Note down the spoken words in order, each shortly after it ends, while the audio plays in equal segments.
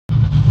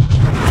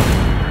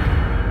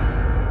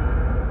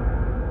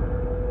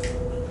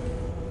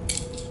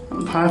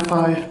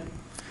Hi-Fi.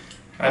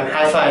 I'm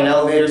Hi-Fi and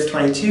Elevators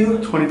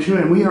 22. 22,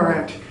 and we are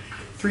at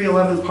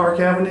 311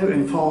 Park Avenue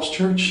in Falls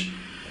Church.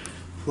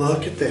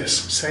 Look at this,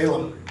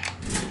 Salem.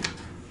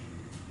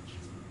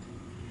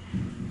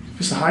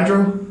 Is this a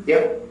hydro?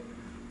 Yep.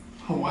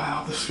 Oh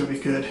wow, this is gonna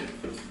be good.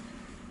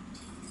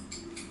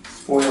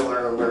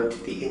 Spoiler alert,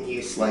 the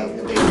in-use light in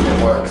the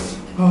basement works.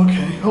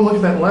 Okay, oh look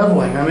at that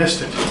leveling, I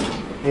missed it.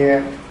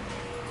 Yeah.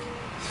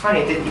 It's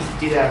funny, it didn't used to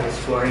do that on this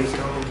floor. I used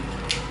to own...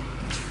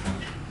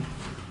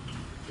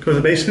 Go to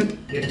the basement?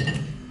 Yeah.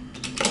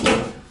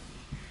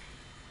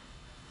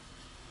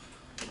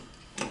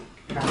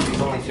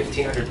 Gravity's only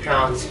 1,500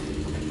 pounds.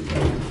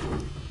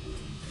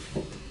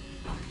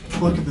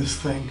 Look at this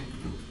thing.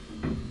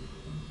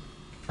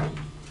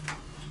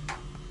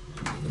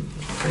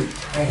 Pretty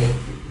tiny.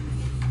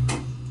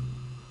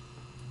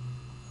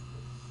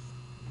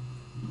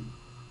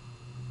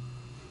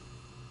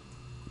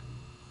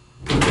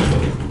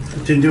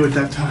 Didn't do it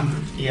that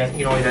time. Yeah,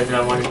 he only does it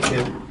on 1 and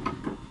 2.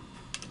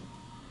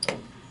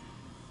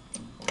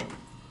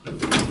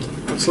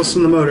 Let's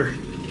listen to the motor.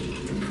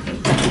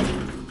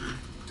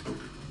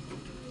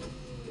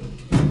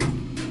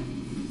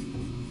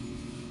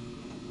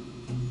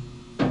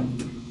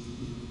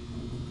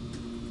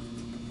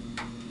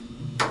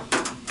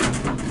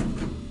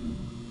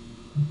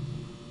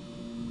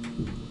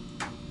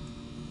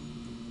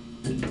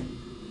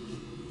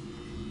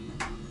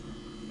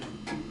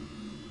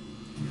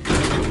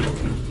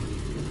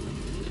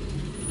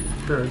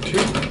 There are 2.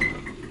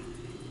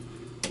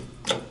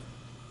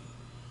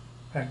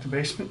 Back to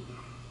basement.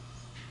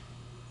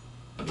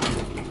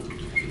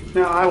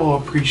 Now I will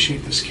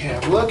appreciate this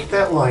cab. Look at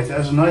that light. That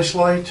is a nice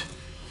light.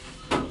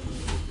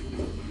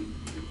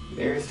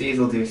 There's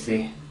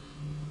DieselDucy.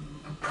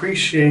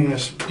 Appreciating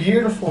this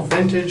beautiful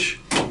vintage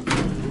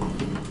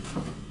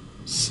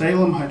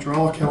Salem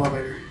hydraulic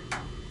elevator.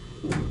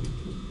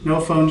 No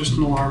phone, just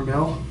an alarm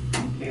bell.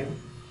 Yeah.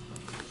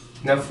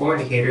 No floor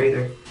indicator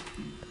either.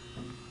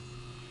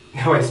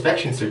 No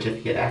inspection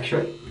certificate,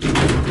 actually.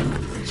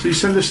 So you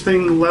said this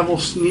thing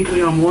levels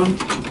neatly on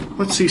 1?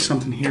 Let's see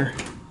something here.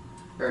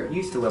 Or it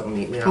used to level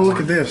neatly on Oh, look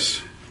 1. at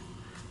this.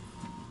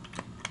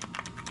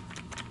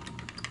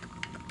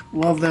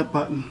 Love that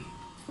button.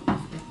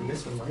 And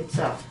this one lights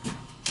up.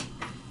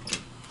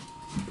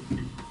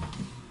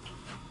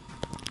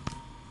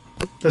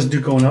 Does it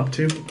do going up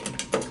too?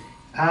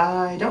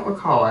 I don't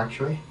recall,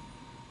 actually.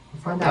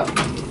 We'll find out.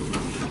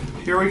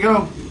 Here we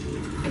go.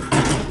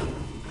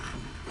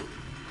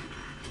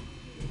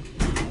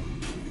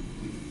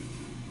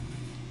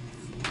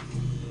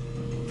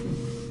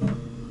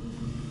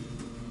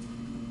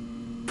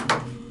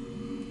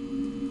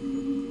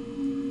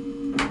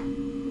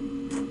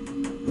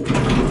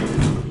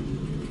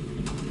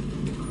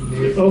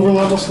 It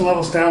overlevels and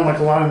levels down like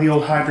a lot of the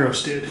old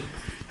hydros did.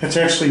 That's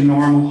actually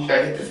normal. Should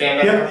I hit the fan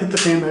back Yep, on? hit the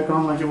fan back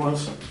on like it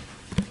was.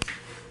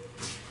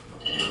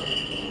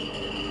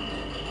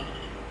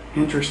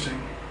 Interesting.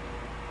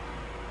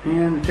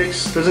 And it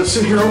takes, does it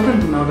sit here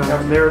open? No,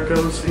 no, there it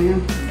goes,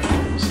 and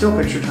still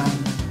picture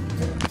time.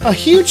 A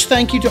huge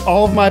thank you to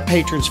all of my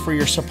patrons for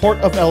your support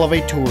of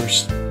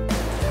elevaTOURS.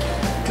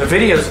 The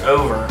video's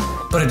over.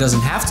 But it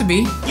doesn't have to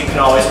be. You can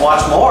always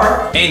watch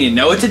more. And you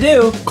know what to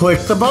do. Click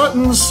the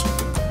buttons.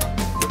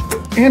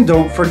 And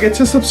don't forget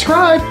to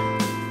subscribe.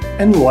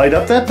 And light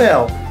up that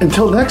bell.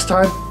 Until next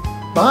time,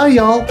 bye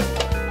y'all.